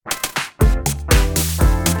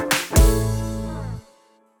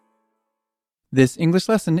This English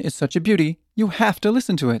lesson is such a beauty, you have to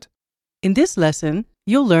listen to it. In this lesson,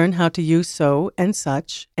 you'll learn how to use so and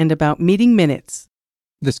such and about meeting minutes.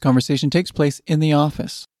 This conversation takes place in the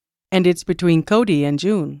office. And it's between Cody and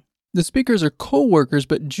June. The speakers are co-workers,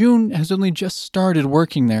 but June has only just started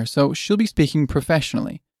working there, so she'll be speaking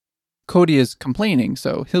professionally. Cody is complaining,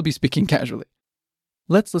 so he'll be speaking casually.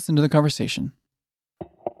 Let's listen to the conversation.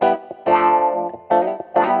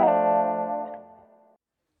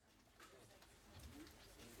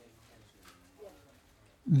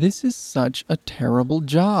 This is such a terrible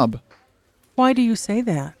job. Why do you say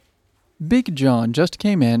that? Big John just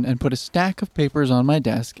came in and put a stack of papers on my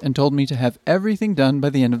desk and told me to have everything done by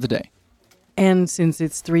the end of the day. And since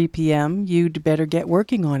it's 3 p.m., you'd better get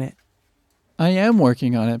working on it. I am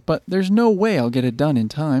working on it, but there's no way I'll get it done in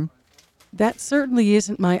time. That certainly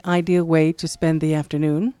isn't my ideal way to spend the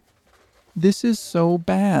afternoon. This is so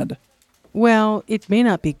bad. Well, it may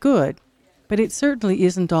not be good, but it certainly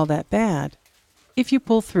isn't all that bad. If you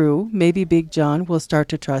pull through, maybe Big John will start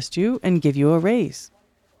to trust you and give you a raise.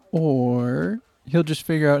 Or he'll just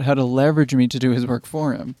figure out how to leverage me to do his work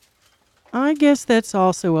for him. I guess that's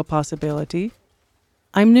also a possibility.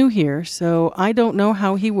 I'm new here, so I don't know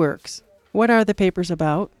how he works. What are the papers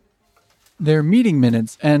about? They're meeting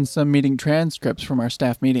minutes and some meeting transcripts from our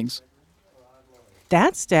staff meetings.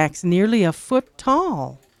 That stack's nearly a foot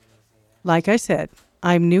tall. Like I said,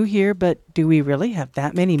 I'm new here, but do we really have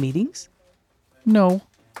that many meetings? No.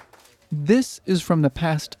 This is from the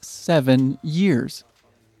past 7 years.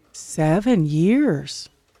 7 years?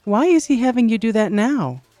 Why is he having you do that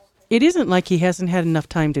now? It isn't like he hasn't had enough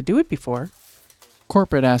time to do it before.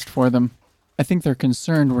 Corporate asked for them. I think they're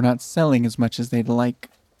concerned we're not selling as much as they'd like.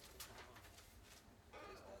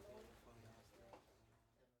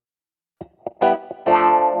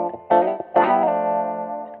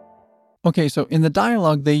 Okay, so in the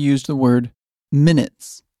dialogue, they used the word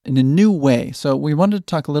minutes in a new way. So we wanted to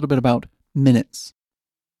talk a little bit about minutes.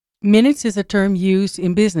 Minutes is a term used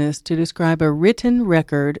in business to describe a written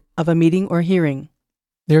record of a meeting or hearing.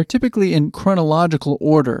 They are typically in chronological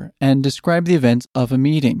order and describe the events of a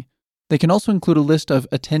meeting. They can also include a list of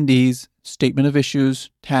attendees, statement of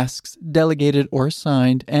issues, tasks delegated or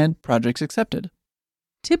assigned, and projects accepted.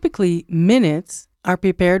 Typically, minutes are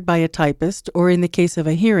prepared by a typist or, in the case of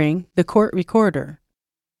a hearing, the court recorder.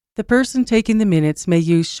 The person taking the minutes may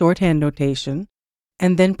use shorthand notation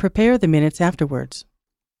and then prepare the minutes afterwards.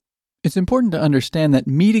 It's important to understand that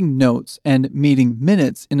meeting notes and meeting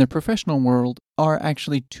minutes in the professional world are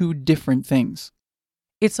actually two different things.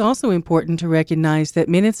 It's also important to recognize that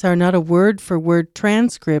minutes are not a word-for-word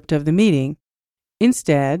transcript of the meeting.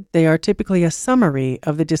 Instead, they are typically a summary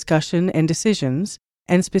of the discussion and decisions,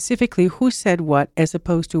 and specifically who said what as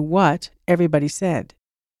opposed to what everybody said.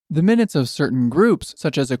 The minutes of certain groups,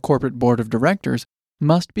 such as a corporate board of directors,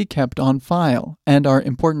 must be kept on file and are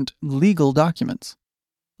important legal documents.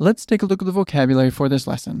 Let's take a look at the vocabulary for this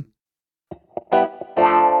lesson.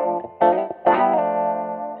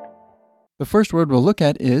 The first word we'll look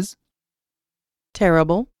at is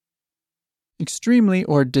terrible, extremely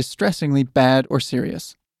or distressingly bad or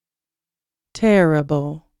serious.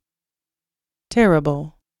 Terrible,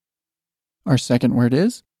 terrible. Our second word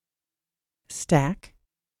is stack,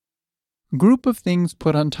 group of things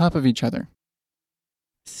put on top of each other.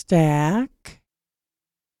 stack,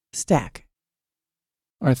 stack.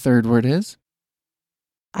 Our third word is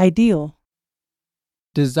Ideal,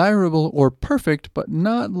 desirable or perfect, but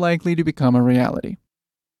not likely to become a reality.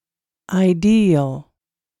 ideal,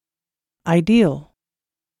 ideal.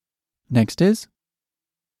 Next is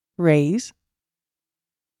Raise,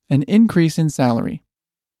 an increase in salary.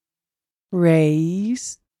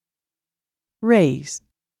 raise, raise.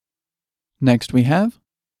 Next we have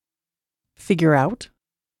Figure out,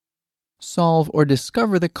 solve or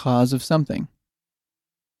discover the cause of something.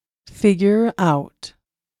 figure out,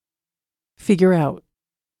 figure out.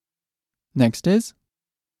 Next is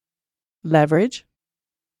Leverage,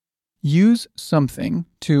 use something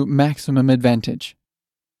to maximum advantage.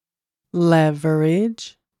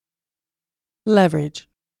 leverage, leverage.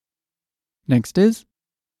 Next is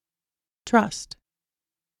Trust,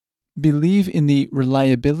 believe in the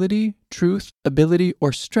reliability, truth, ability,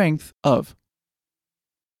 or strength of.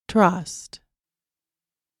 trust,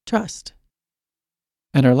 trust.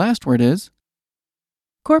 And our last word is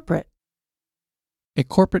Corporate, a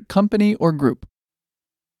corporate company or group.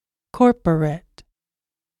 corporate,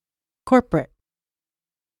 corporate.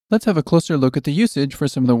 Let's have a closer look at the usage for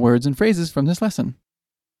some of the words and phrases from this lesson.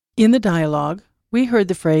 In the dialogue, we heard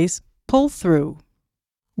the phrase pull through.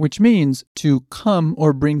 Which means to come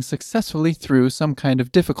or bring successfully through some kind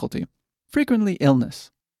of difficulty, frequently illness.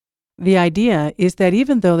 The idea is that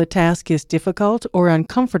even though the task is difficult or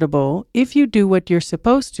uncomfortable, if you do what you're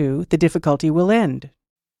supposed to, the difficulty will end.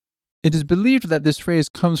 It is believed that this phrase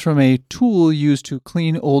comes from a tool used to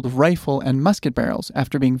clean old rifle and musket barrels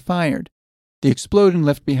after being fired. The explosion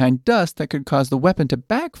left behind dust that could cause the weapon to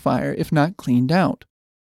backfire if not cleaned out.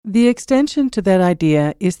 The extension to that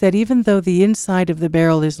idea is that even though the inside of the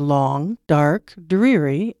barrel is long, dark,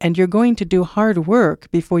 dreary, and you're going to do hard work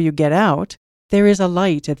before you get out, there is a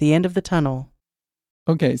light at the end of the tunnel.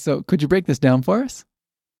 Okay, so could you break this down for us?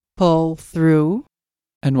 Pull through.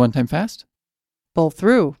 And one time fast? Pull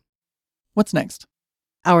through. What's next?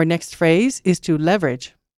 Our next phrase is to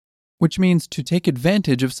leverage, which means to take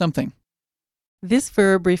advantage of something. This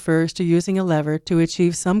verb refers to using a lever to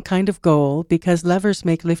achieve some kind of goal because levers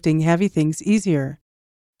make lifting heavy things easier.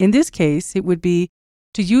 In this case, it would be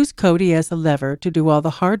to use Cody as a lever to do all the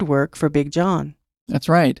hard work for Big John. That's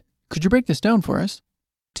right. Could you break this down for us?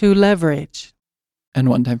 To leverage. And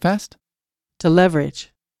one time fast? To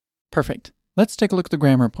leverage. Perfect. Let's take a look at the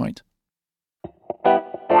grammar point.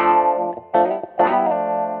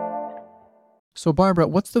 So Barbara,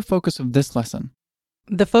 what's the focus of this lesson?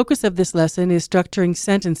 The focus of this lesson is structuring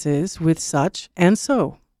sentences with such and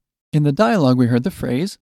so. In the dialogue, we heard the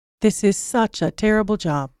phrase, "This is such a terrible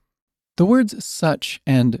job." The words such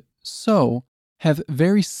and so have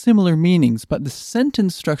very similar meanings, but the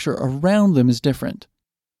sentence structure around them is different.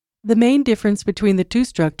 The main difference between the two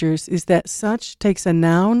structures is that such takes a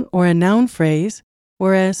noun or a noun phrase,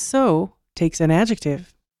 whereas so takes an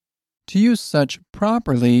adjective. To use such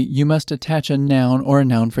properly, you must attach a noun or a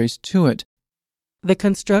noun phrase to it. The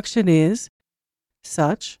construction is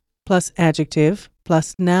such plus adjective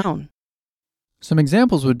plus noun. Some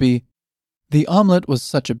examples would be, the omelet was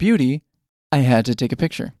such a beauty, I had to take a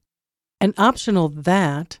picture. An optional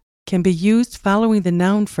that can be used following the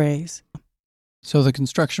noun phrase. So the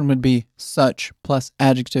construction would be such plus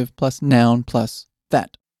adjective plus noun plus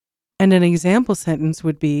that. And an example sentence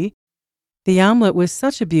would be, the omelet was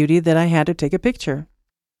such a beauty that I had to take a picture.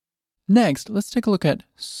 Next, let's take a look at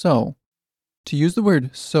so. To use the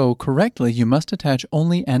word so correctly, you must attach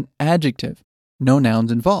only an adjective, no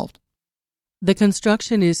nouns involved. The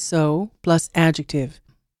construction is so plus adjective.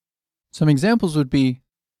 Some examples would be,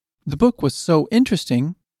 the book was so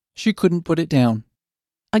interesting, she couldn't put it down.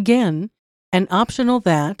 Again, an optional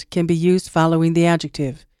that can be used following the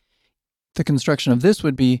adjective. The construction of this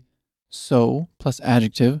would be so plus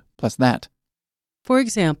adjective plus that. For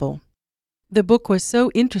example, the book was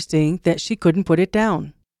so interesting that she couldn't put it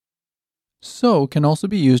down. So can also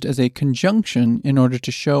be used as a conjunction in order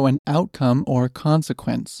to show an outcome or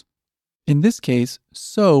consequence. In this case,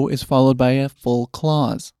 so is followed by a full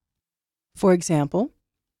clause. For example,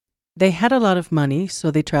 they had a lot of money, so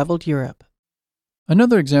they traveled Europe.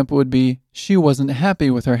 Another example would be, she wasn't happy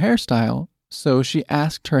with her hairstyle, so she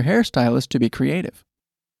asked her hairstylist to be creative.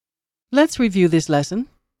 Let's review this lesson.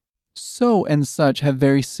 So and such have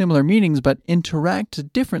very similar meanings but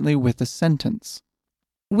interact differently with the sentence.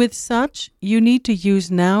 With such, you need to use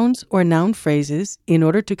nouns or noun phrases in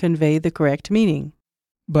order to convey the correct meaning.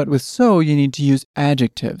 But with so, you need to use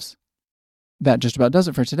adjectives. That just about does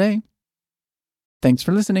it for today. Thanks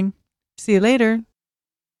for listening. See you later.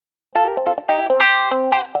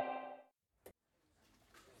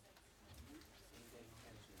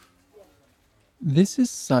 This is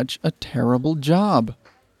such a terrible job.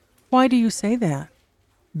 Why do you say that?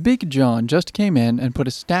 Big John just came in and put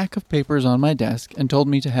a stack of papers on my desk and told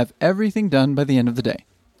me to have everything done by the end of the day.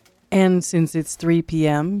 And since it's 3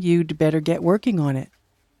 p.m., you'd better get working on it.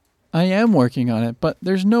 I am working on it, but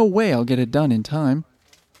there's no way I'll get it done in time.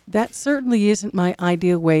 That certainly isn't my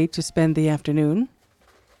ideal way to spend the afternoon.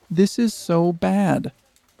 This is so bad.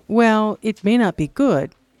 Well, it may not be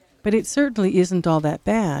good, but it certainly isn't all that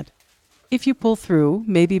bad. If you pull through,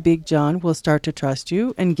 maybe Big John will start to trust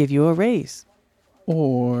you and give you a raise.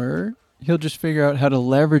 Or he'll just figure out how to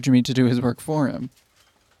leverage me to do his work for him.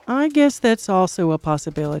 I guess that's also a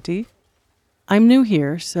possibility. I'm new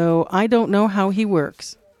here, so I don't know how he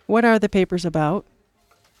works. What are the papers about?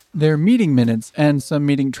 They're meeting minutes and some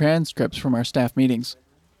meeting transcripts from our staff meetings.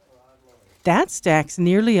 That stack's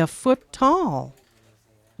nearly a foot tall.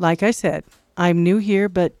 Like I said, I'm new here,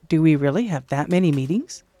 but do we really have that many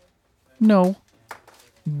meetings? No.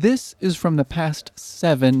 This is from the past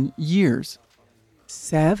 7 years.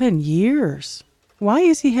 7 years? Why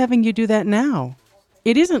is he having you do that now?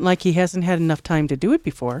 It isn't like he hasn't had enough time to do it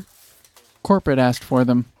before. Corporate asked for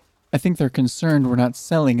them. I think they're concerned we're not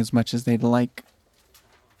selling as much as they'd like.